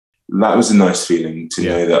that was a nice feeling to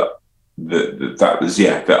know that was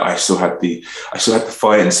that I still had the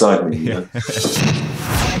fire inside me. You know?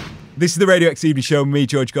 This is the Radio X Evening Show, me,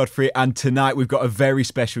 George Godfrey, and tonight we've got a very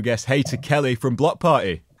special guest, to Kele from Bloc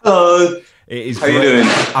Party. Hello. It is How you doing?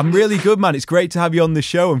 I'm really good, man. It's great to have you on the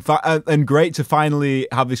show, and great to finally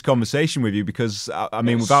have this conversation with you because, I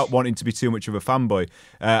mean, without wanting to be too much of a fanboy,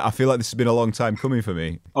 I feel like this has been a long time coming for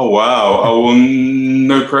me. Oh, wow. Oh, well,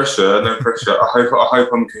 no pressure, no pressure. I hope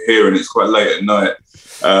I'm coherent. It's quite late at night,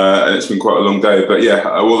 and it's been quite a long day. But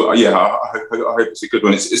I hope it's a good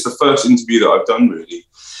one. It's the first interview that I've done, really.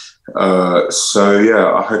 I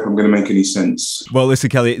hope I'm going to make any sense. Well, listen,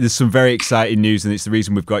 Kele, there's some very exciting news, and it's the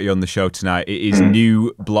reason we've got you on the show tonight. It is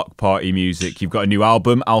new Bloc Party music. You've got a new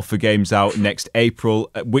album, Alpha Games, out next April,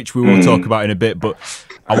 which we will talk about in a bit, but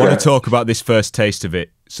I want to talk about this first taste of it.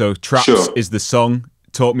 So Traps is the song.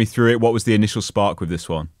 Talk me through it. What was the initial spark with this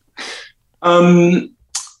one? The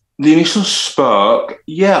initial spark,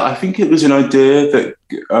 I think it was an idea that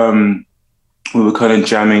we were kind of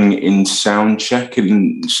jamming in sound checks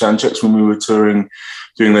when we were touring,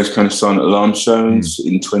 doing those kind of silent alarm shows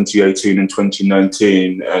in 2018 and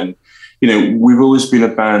 2019. And, we've always been a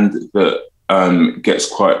band that gets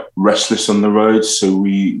quite restless on the road. So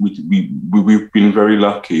we've been very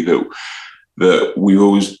lucky that we've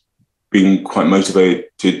always been quite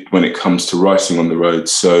motivated when it comes to writing on the road.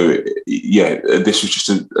 So, this was just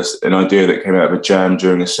an idea that came out of a jam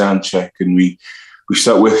during a sound check, and we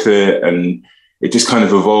stuck with it, and it just kind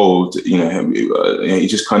of evolved, it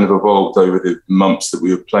just kind of evolved over the months that we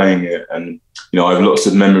were playing it. And, I have lots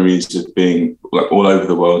of memories of being like all over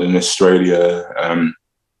the world, in Australia,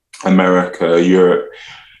 America, Europe,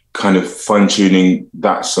 kind of fine tuning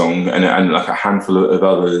that song and like a handful of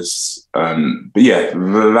others.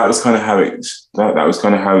 That was kind of how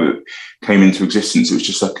it came into existence. It was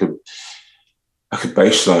just like a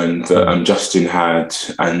bass line that Justin had.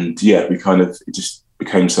 And it just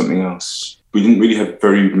became something else. We didn't really have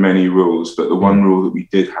very many rules, but the one rule that we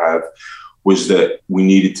did have was that we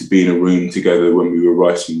needed to be in a room together when we were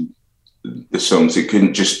writing the songs. It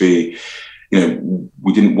couldn't just be,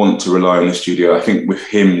 we didn't want to rely on the studio. I think with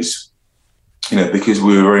hymns, because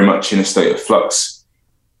we were very much in a state of flux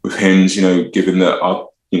with hymns, given that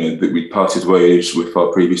that we parted ways with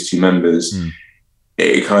our previous two members,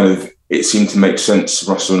 it seemed to make sense,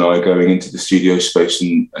 Russell and I, going into the studio space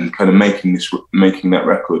and kind of making that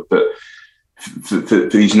record. But for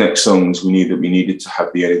these next songs, we knew that we needed to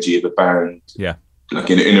have the energy of a band,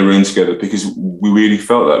 like in a room together, because we really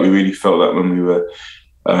felt that. We really felt that when we were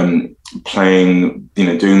playing,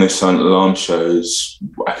 doing those silent alarm shows.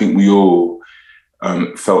 I think we all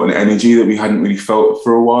felt an energy that we hadn't really felt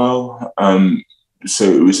for a while. So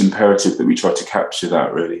it was imperative that we tried to capture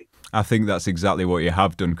that, really. I think that's exactly what you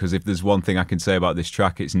have done, because if there's one thing I can say about this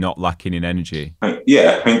track, it's not lacking in energy. Thank you.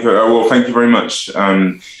 Well, thank you very much.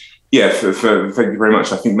 Thank you very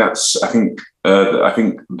much. I think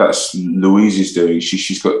that's Louise's doing.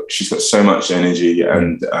 She's got so much energy,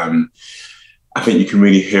 and I think you can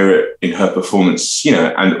really hear it in her performance,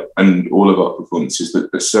 and all of our performances, but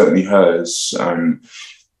certainly hers.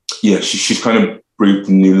 She's kind of breathed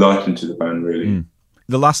new life into the band, really.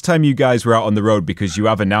 The last time you guys were out on the road, because you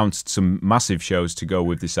have announced some massive shows to go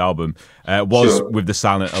with this album, was with the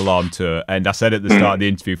Silent Alarm tour. And I said at the start of the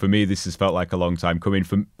interview, for me, this has felt like a long time coming.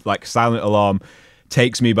 From like Silent Alarm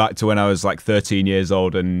takes me back to when I was like 13 years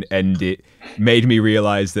old, and it made me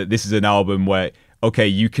realize that this is an album where, okay,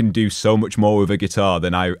 you can do so much more with a guitar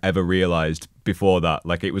than I ever realized before that.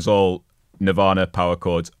 Like, it was all Nirvana power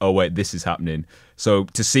chords. Oh wait, this is happening. So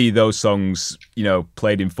to see those songs,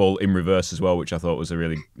 played in full in reverse as well, which I thought was a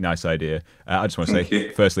really nice idea. I just want to say,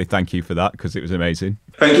 firstly, thank you for that, because it was amazing.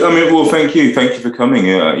 Thank you. Thank you for coming.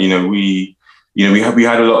 We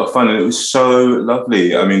had a lot of fun, and it was so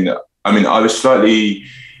lovely. I mean, I was slightly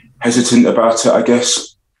hesitant about it, I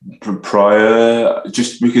guess, prior,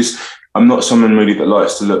 just because I'm not someone really that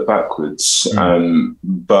likes to look backwards.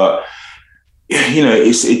 But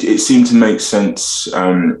it seemed to make sense.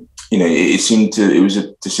 It was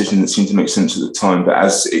a decision that seemed to make sense at the time, but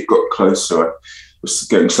as it got closer, I was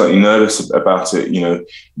getting slightly nervous about it,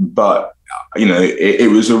 but it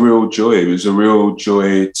was a real joy. It was a real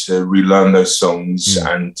joy to relearn those songs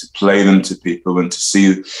and to play them to people, and to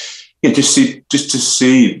see, just to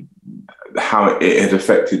see how it had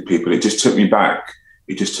affected people. It just took me back.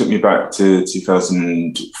 It just took me back to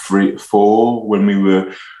 2003-2004 when we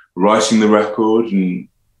were writing the record, and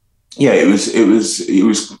it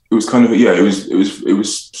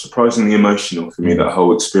was surprisingly emotional for me, that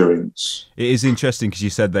whole experience. It is interesting because you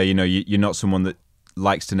said there, you're not someone that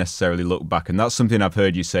likes to necessarily look back, and that's something I've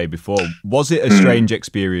heard you say before. Was it a strange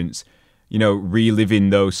experience, you know, reliving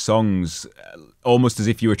those songs, almost as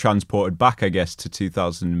if you were transported back, I guess, to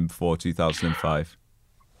 2004, 2005?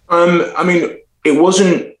 I mean, it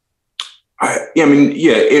wasn't.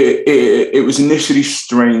 It was initially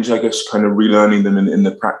strange, I guess, kind of relearning them in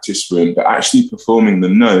the practice room, but actually performing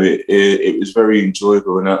them, no, it was very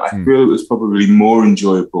enjoyable. And I feel it was probably more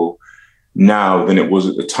enjoyable now than it was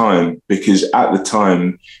at the time, because at the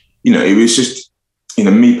time, you know, it was just, you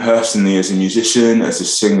know, me personally as a musician, as a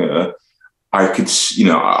singer, I could, you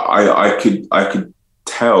know, I could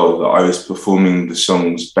tell that I was performing the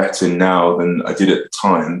songs better now than I did at the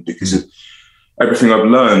time, because of everything I've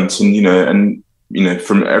learned, and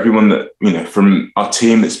from everyone that, you know, from our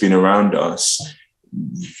team that's been around us,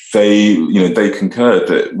 they concurred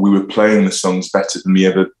that we were playing the songs better than we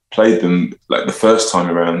ever played them, like the first time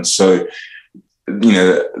around. So, you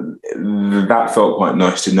know, that felt quite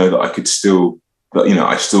nice to know that I could still, that, you know,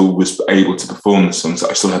 I still was able to perform the songs, that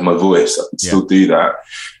I still had my voice, I could still do that.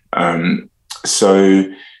 So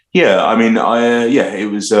yeah, I mean,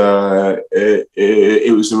 it was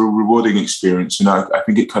a rewarding experience, and I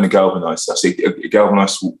think it kind of galvanized us. It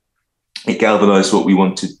galvanized what we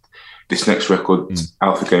wanted this next record,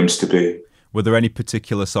 Alpha Games, to be. Were there any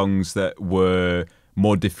particular songs that were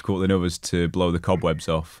more difficult than others to blow the cobwebs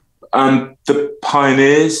off? The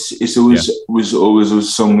Pioneers was always a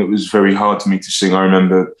song that was very hard for me to sing. I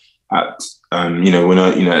remember at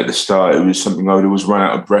at the start, it was something I would always run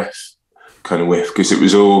out of breath kind of with, because it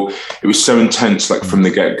was so intense, like from the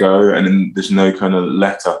get-go, and then there's no kind of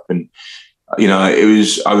let up. And you know,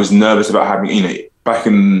 I was nervous about having, you know, back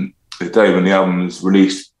in the day when the album was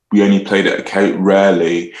released, we only played it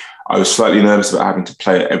rarely. I was slightly nervous about having to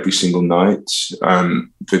play it every single night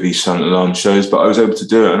for these silent alarm shows, but I was able to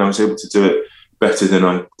do it, and I was able to do it better than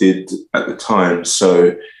I did at the time.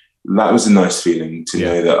 So that was a nice feeling to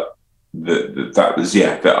know that was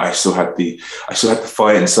that I still had the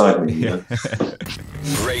fire inside me. You know?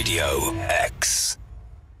 Radio X.